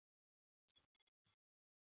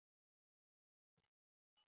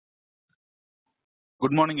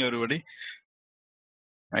Good morning, everybody.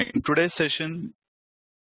 In today's session,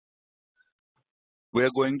 we are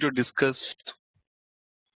going to discuss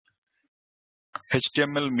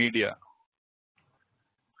HTML media.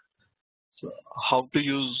 So, how to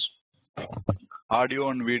use audio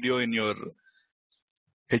and video in your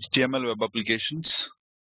HTML web applications.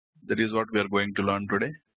 That is what we are going to learn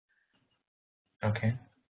today. Okay.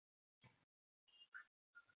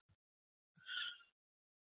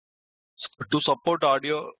 So, to support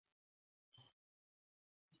audio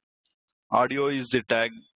is the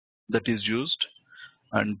tag that is used,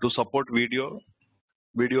 and to support video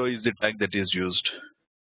is the tag that is used.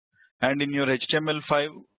 And in your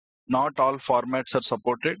HTML5, not all formats are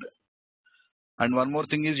supported. And one more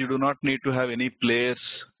thing is you do not need to have any players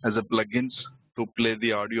as a plugins to play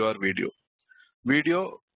the audio or video.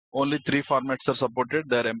 Video, only 3 formats are supported.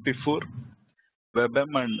 They are MP4,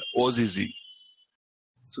 WebM, and OZZ.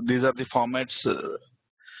 So these are the formats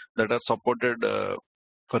that are supported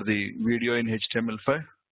for the video in HTML5.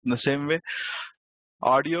 In the same way,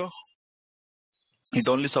 audio, it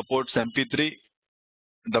only supports MP3,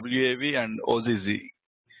 WAV, and OZZ.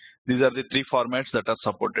 These are the 3 formats that are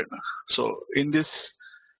supported. So in this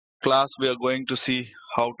class, we are going to see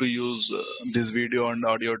how to use this video and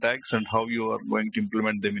audio tags and how you are going to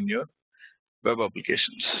implement them in your web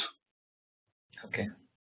applications. Okay.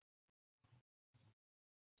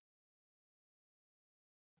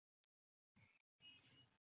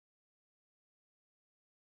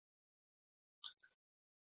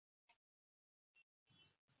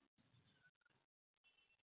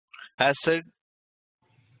 As said,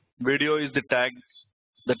 video is the tag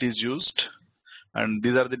that is used, and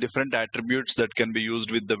these are the different attributes that can be used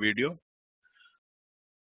with the video.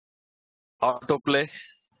 Autoplay,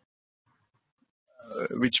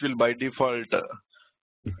 which will by default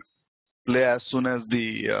play as soon as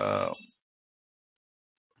the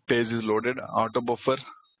page is loaded. Auto buffer,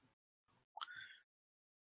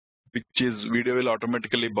 which is video will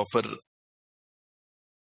automatically buffer.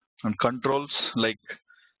 And controls like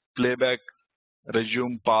playback,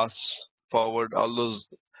 resume, pass, forward, all those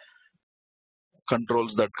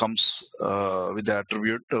controls that comes with the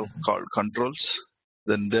attribute called controls.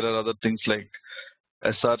 Then there are other things like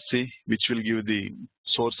SRC, which will give the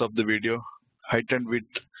source of the video, height and width,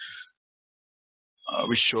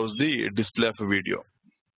 which shows the display of a video,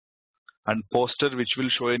 and poster, which will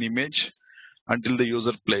show an image until the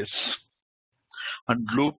user plays. And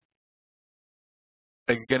loop,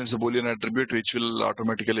 again, is a Boolean attribute which will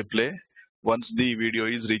automatically play once the video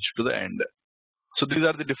is reached to the end. So these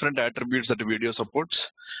are the different attributes that video supports,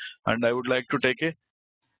 and I would like to take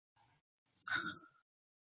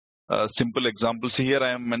a simple example. See here, I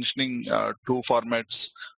am mentioning 2 formats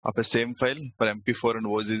of a same file for MP4 and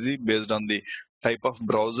OZZ based on the type of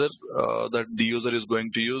browser that the user is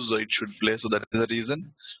going to use. So it should play. So that is the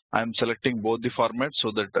reason I am selecting both the formats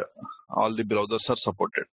so that all the browsers are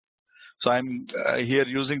supported. So I am here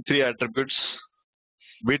using 3 attributes: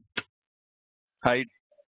 width, height,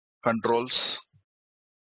 controls,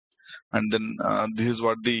 and then this is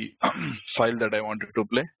what the file that I wanted to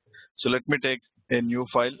play. So let me take a new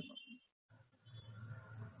file.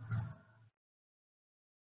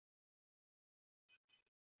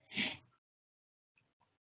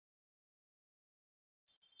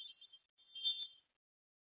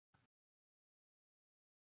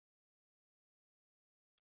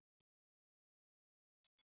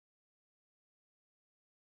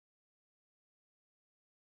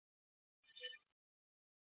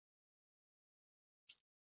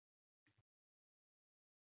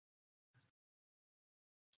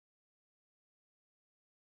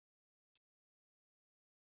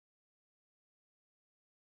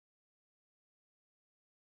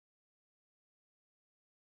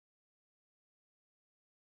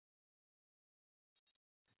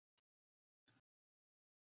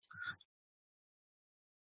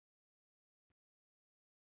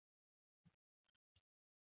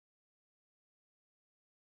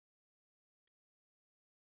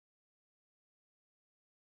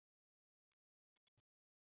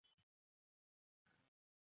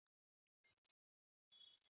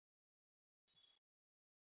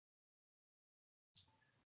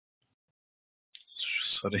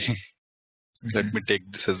 Sorry. Let me take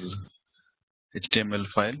this as HTML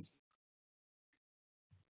file.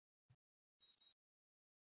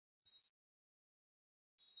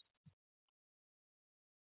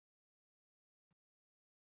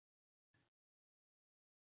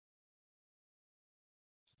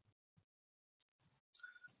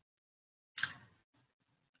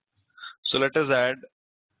 So let us add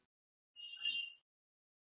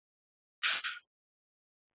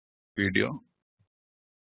video.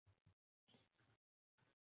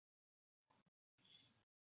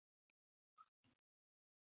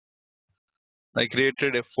 I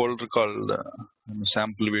created a folder called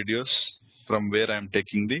sample videos from where I am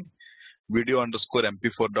taking the video underscore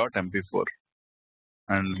mp4.mp4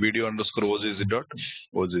 and video underscore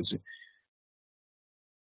OZZ.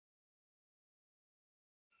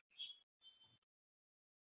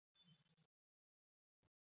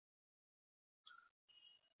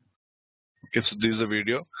 Okay, so this is a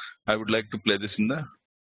video. I would like to play this in the.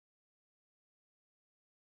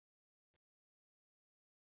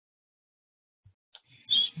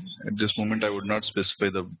 At this moment, I would not specify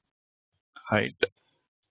the height.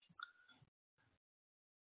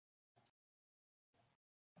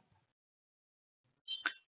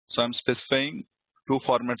 So I'm specifying two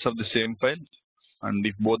formats of the same file, and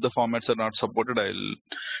if both the formats are not supported, I'll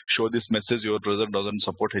show this message: your browser doesn't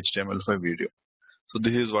support HTML5 video. So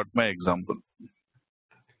this is what my example.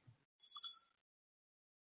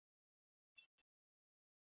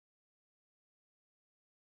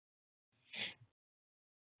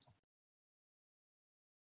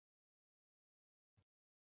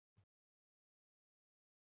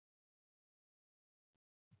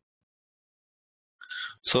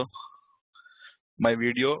 So my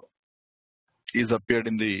video is appeared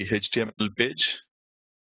in the HTML page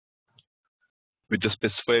with the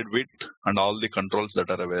specified width and all the controls that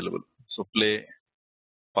are available. So play,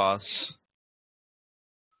 pause,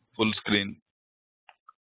 full screen,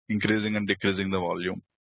 increasing and decreasing the volume.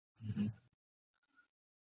 Mm-hmm.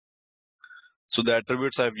 So the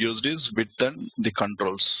attributes I've used is width and the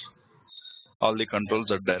controls. All the controls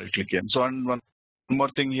that directly came. So and one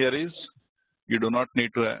more thing here is you do not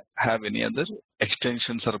need to have any other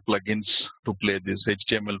extensions or plugins to play this.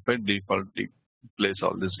 HTML5 defaultly plays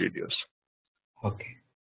all these videos. Okay.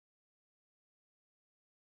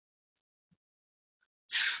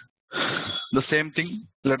 The same thing,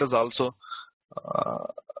 let us also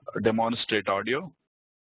demonstrate audio.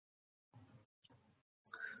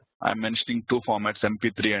 I'm mentioning two formats,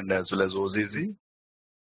 MP3 and as well as OZZ,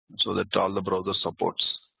 so that all the browser supports.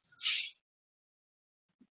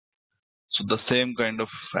 So the same kind of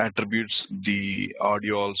attributes the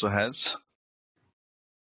audio also has.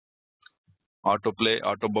 Autoplay,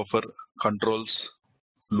 auto buffer, controls,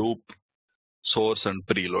 loop, source and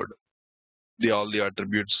preload. All the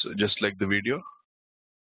attributes just like the video.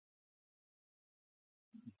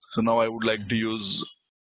 So now I would like to use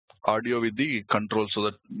audio with the control so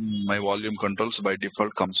that my volume controls by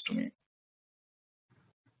default comes to me.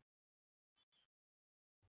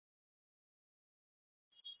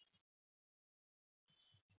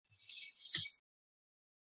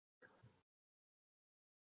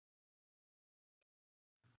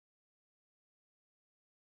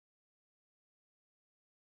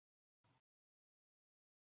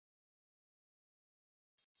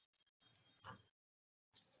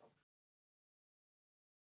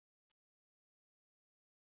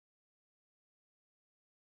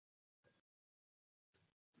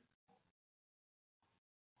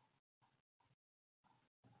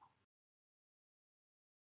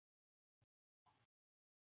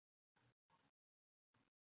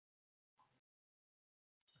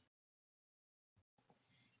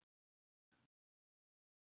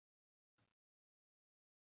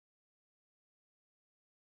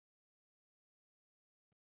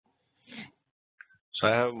 So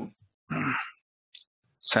I have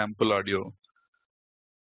sample audio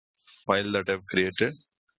file that I've created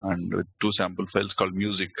and with two sample files called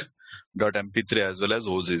music.mp3 as well as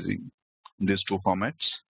OZZ. These two formats.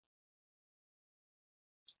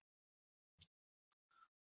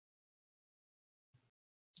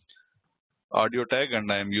 Audio tag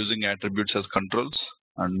and I am using attributes as controls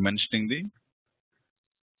and mentioning the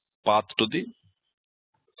path to the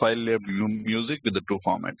file labeled music with the two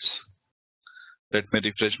formats. Let me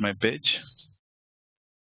refresh my page.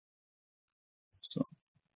 So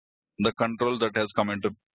the control that has come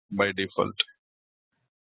into by default.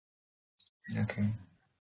 Okay.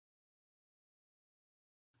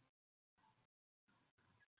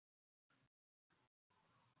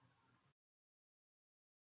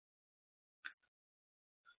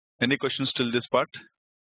 Any questions till this part?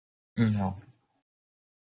 No.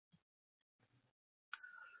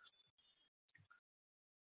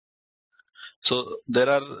 So there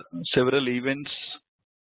are several events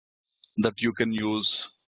that you can use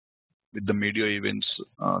with the media events,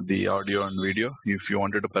 the audio and video, if you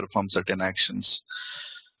wanted to perform certain actions.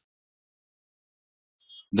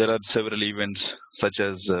 There are several events such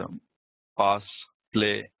as pause,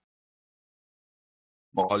 play,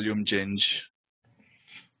 volume change,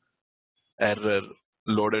 error,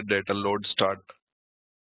 loaded data, load start,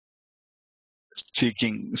 seek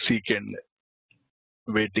end,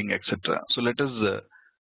 waiting, etc. So let us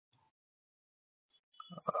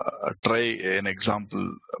try an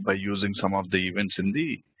example by using some of the events in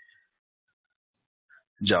the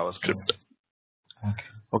JavaScript. Okay.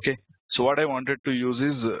 Okay. So what I wanted to use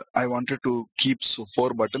is I wanted to keep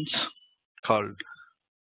 4 buttons called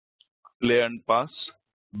play and pass,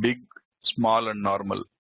 big, small, and normal.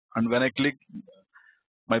 And when I click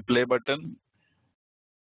my play button,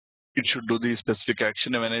 it should do the specific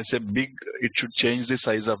action. And when I say big, it should change the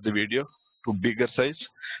size of the video to bigger size.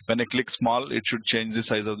 When I click small, it should change the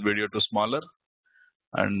size of the video to smaller.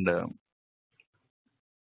 And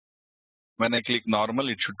when I click normal,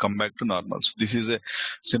 it should come back to normal. So this is a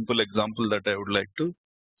simple example that I would like to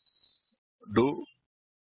do.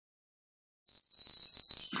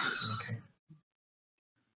 Okay.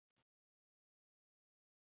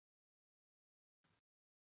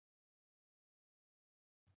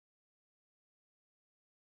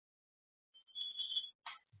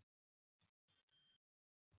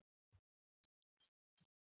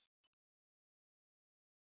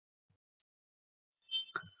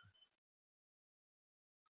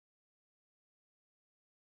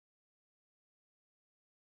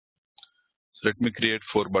 So let me create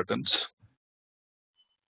 4 buttons.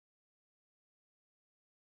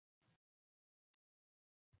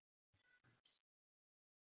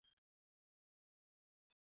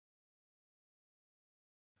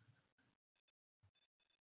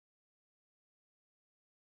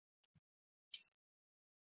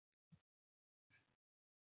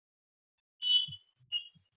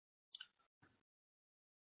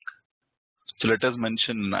 So let us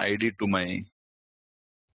mention ID to my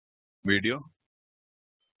video.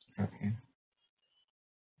 Okay.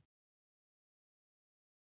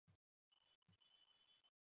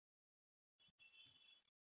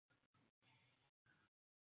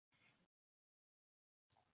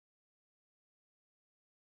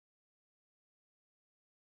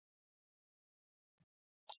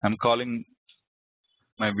 I'm calling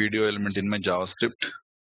my video element in my JavaScript.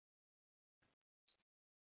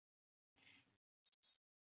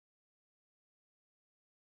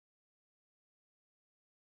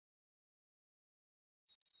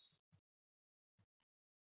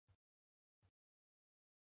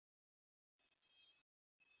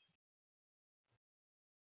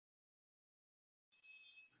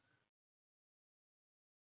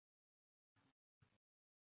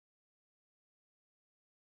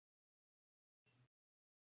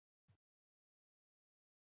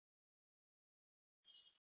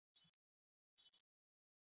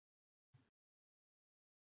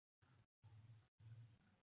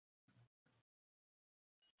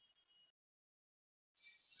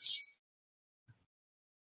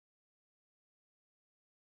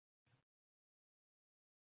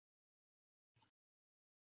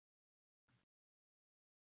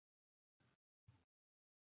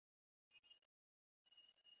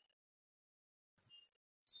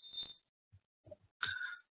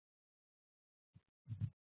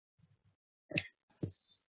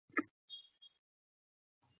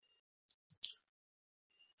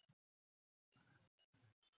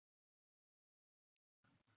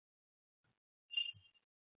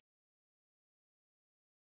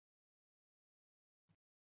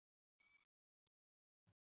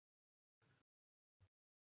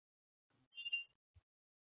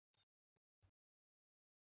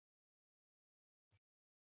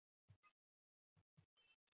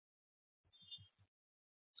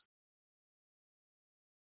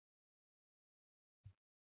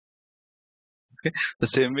 Okay. The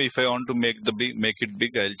same way, if I want to make it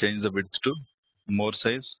big, I'll change the width to more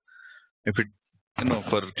size. If it,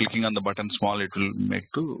 for clicking on the button small, it will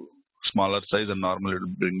make to smaller size, and normal it will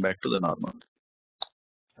bring back to the normal.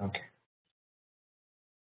 Okay.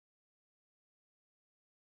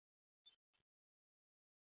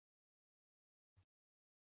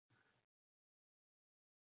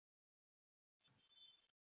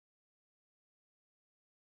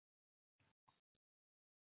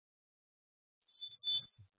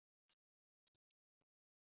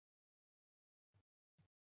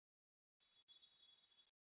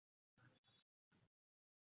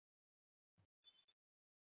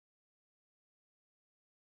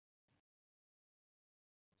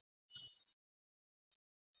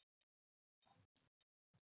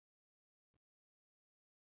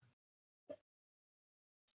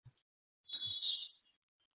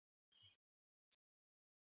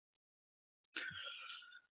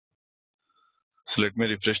 So let me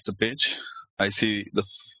refresh the page. I see the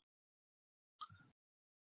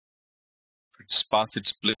path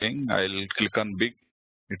it's playing. I'll click on big.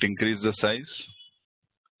 It increase the size.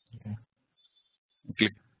 Yeah.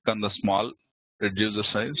 Click on the small, reduce the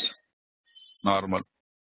size, normal.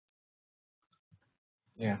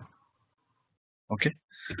 Yeah. Okay,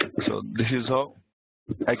 so this is how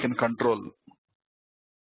I can control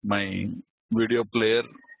my video player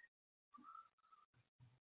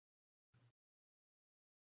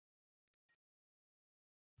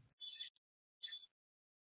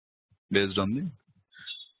based on the.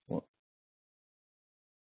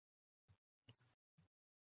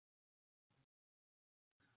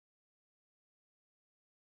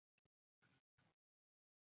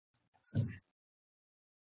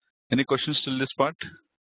 Any questions till this part?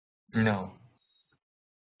 No.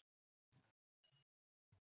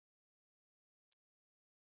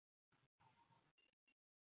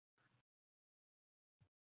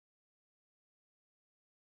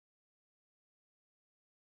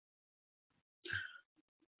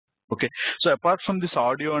 Okay, so apart from this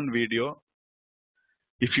audio and video,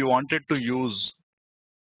 if you wanted to use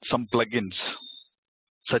some plugins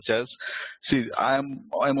such as, see, I'm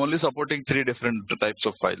only supporting 3 different types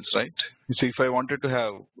of files, right? So if I wanted to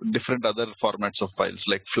have different other formats of files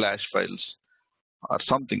like flash files or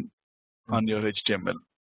something on your HTML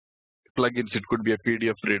plugins, it could be a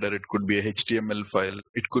PDF reader, it could be a HTML file,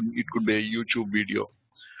 it could be a YouTube video.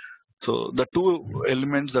 So the 2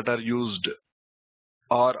 elements that are used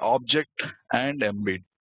are object and embed.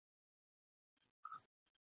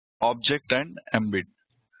 Object and embed.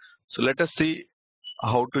 So let us see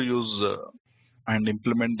how to use and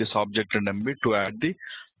implement this object and embed to add the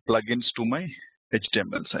plugins to my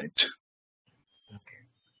HTML site. Okay.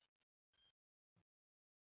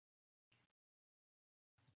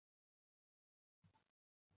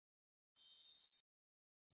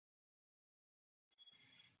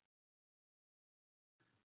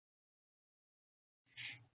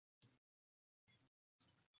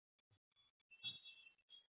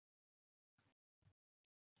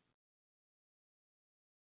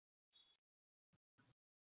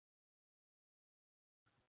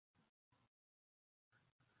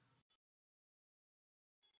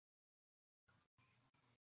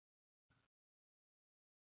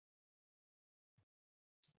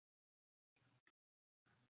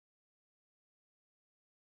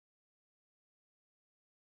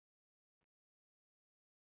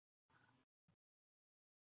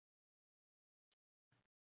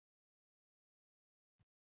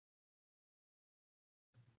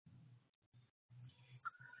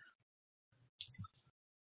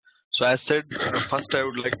 So as said, first I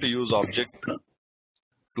would like to use object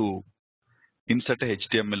to insert a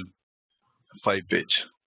HTML5 page.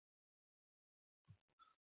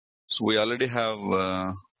 So we already have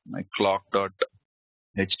my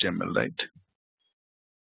clock.html, right?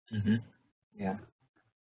 Yeah.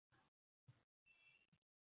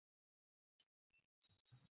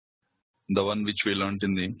 The one which we learned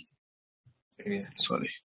in the Yeah.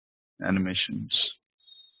 animations.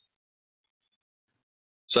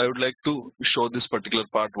 So I would like to show this particular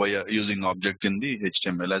part via using object in the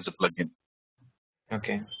HTML as a plugin.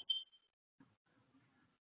 Okay.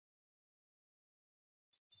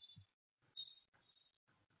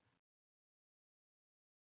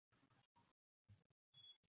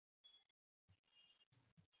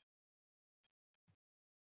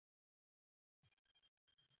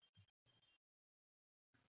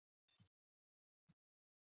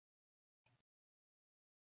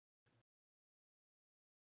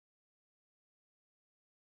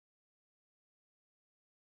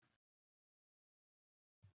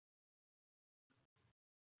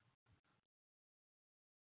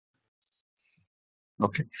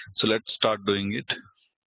 Okay, so let's start doing it.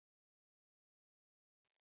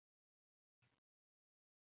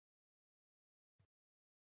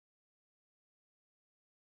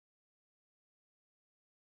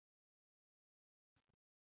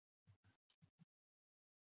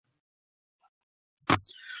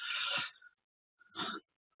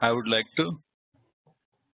 I would like to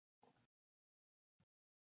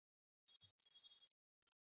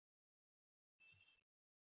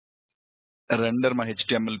render my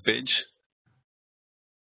HTML page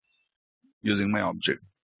using my object.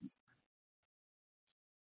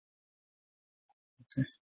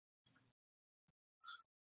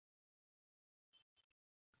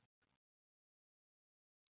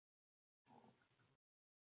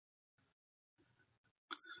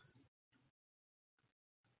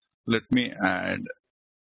 Let me add.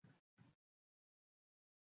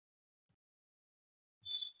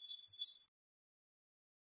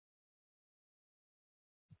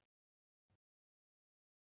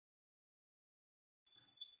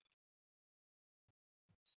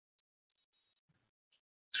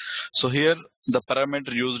 So here the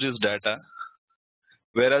parameter used is data,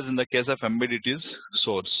 whereas in the case of embed it is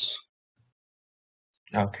source.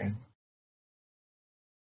 Okay.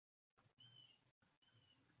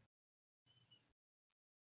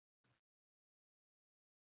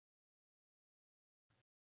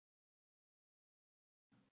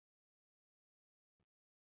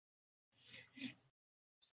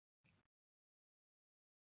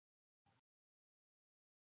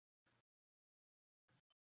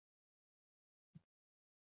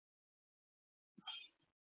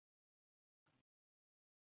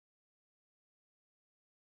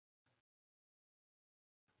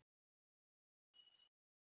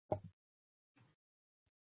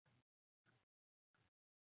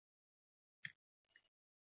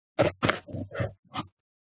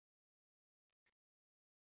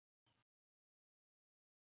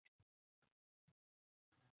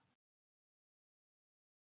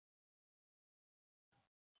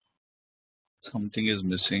 Something is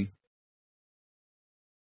missing.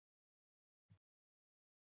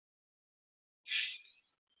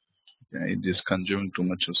 Yeah, it is consuming too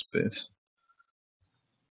much of space.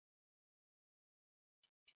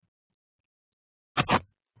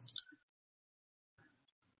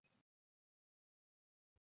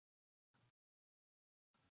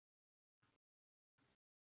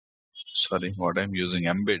 Sorry, what I'm using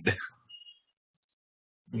embed.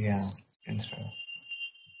 Yeah. Instead.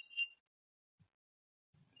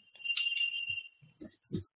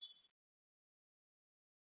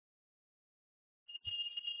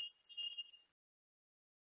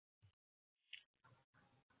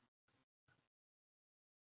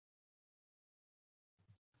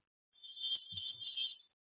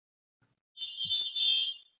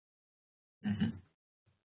 Mm-hmm.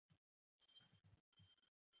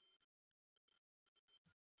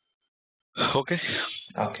 Okay.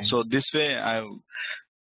 Okay. So this way I've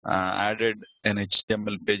added an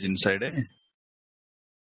HTML page inside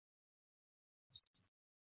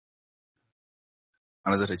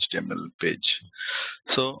another HTML page.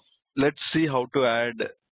 So let's see how to add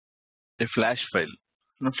a flash file.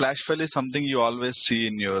 A flash file is something you always see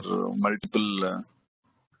in your multiple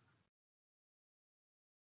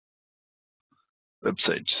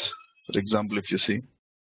websites. For example, if you see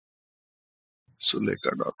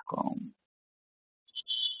suleka.com.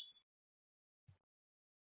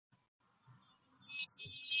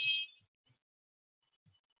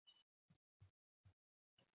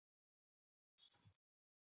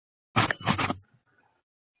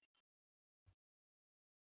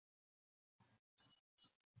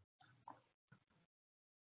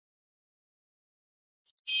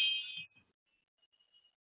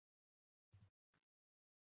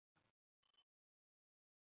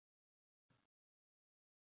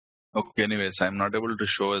 Okay, anyways, I'm not able to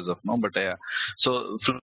show as of now, but so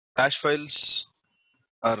flash files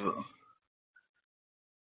are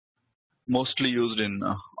mostly used in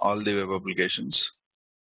all the web applications.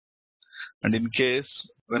 And in case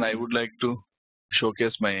when I would like to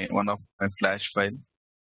showcase one of my flash file,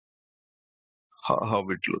 how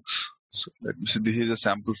it looks. So let me see. This is a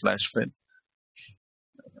sample flash file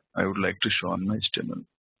I would like to show on my HTML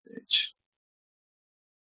page.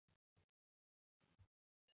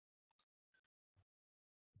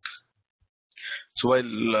 So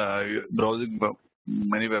while browsing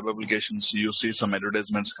many web applications, you see some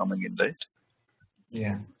advertisements coming in, right?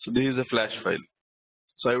 Yeah. So this is a flash file.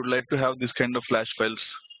 So I would like to have this kind of flash files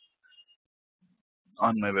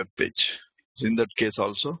on my web page. So in that case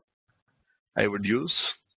also, I would use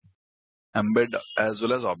embed as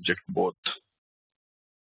well as object both.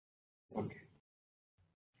 Okay.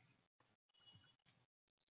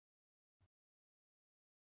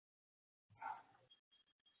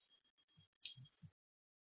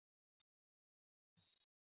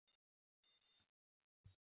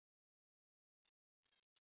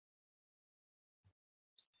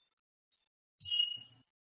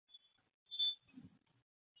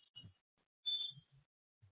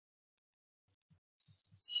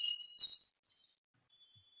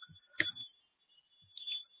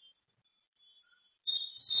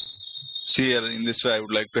 See here in this way, I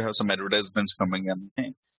would like to have some advertisements coming on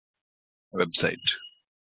my website.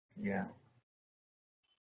 Yeah.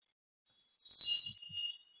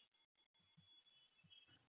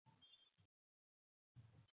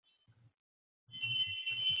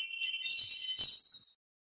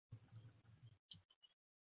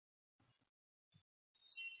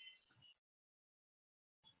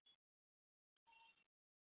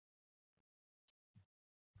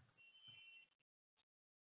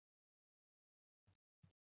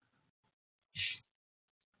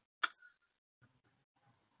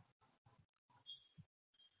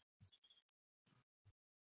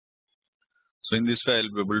 So in this way, I'll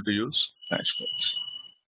be able to use flash files.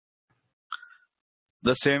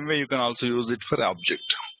 The same way you can also use it for object.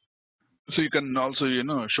 So you can also,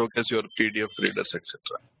 showcase your PDF readers, etc.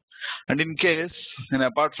 And in case, and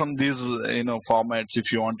apart from these, formats, if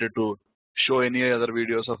you wanted to show any other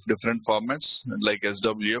videos of different formats, like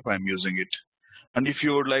SWF, I'm using it. And if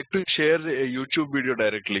you would like to share a YouTube video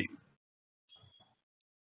directly,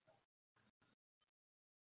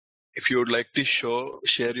 if you would like to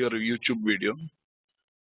share your YouTube video,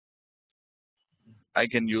 I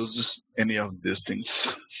can use any of these things.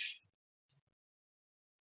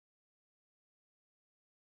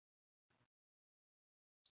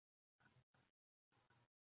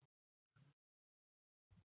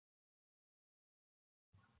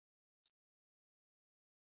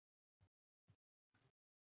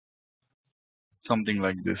 something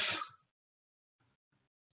like this.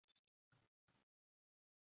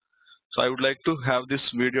 So I would like to have this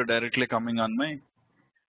video directly coming on my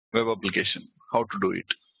web application. How to do it?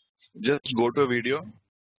 Just go to a video,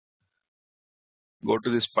 go to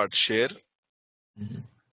this part, share,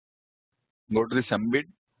 go to this embed,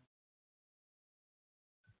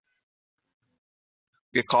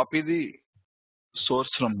 okay, copy the source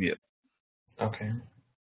from here. Okay.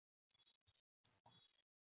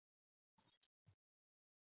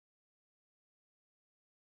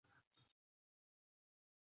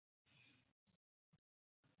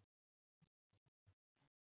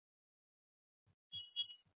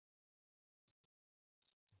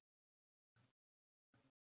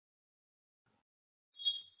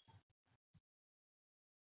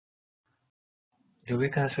 Do we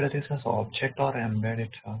consider this as object or embed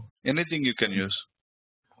itself? Anything you can use.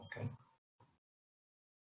 Okay.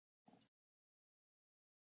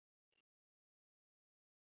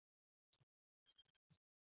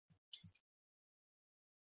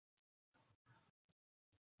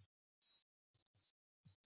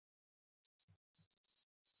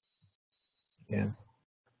 Yeah.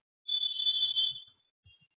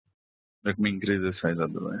 Let me increase the size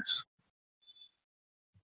otherwise.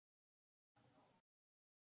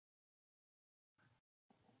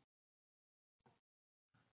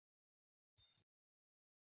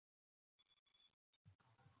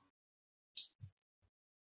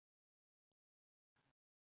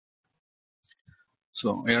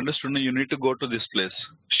 So I understood now you need to go to this place,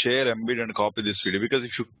 share, embed and copy this video, because if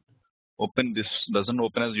you open this, doesn't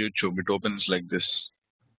open as YouTube, it opens like this.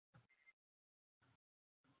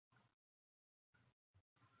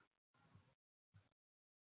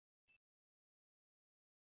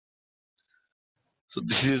 So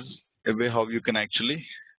this is a way how you can actually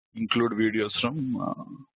include videos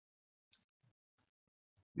from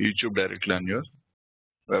YouTube directly on your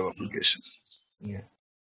web application. Yeah.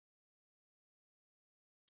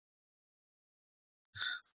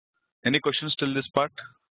 Any questions till this part?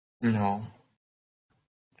 No.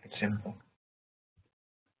 It's simple.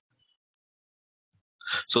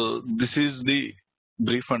 So this is the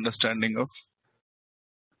brief understanding of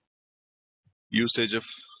usage of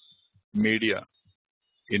media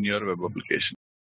in your web application.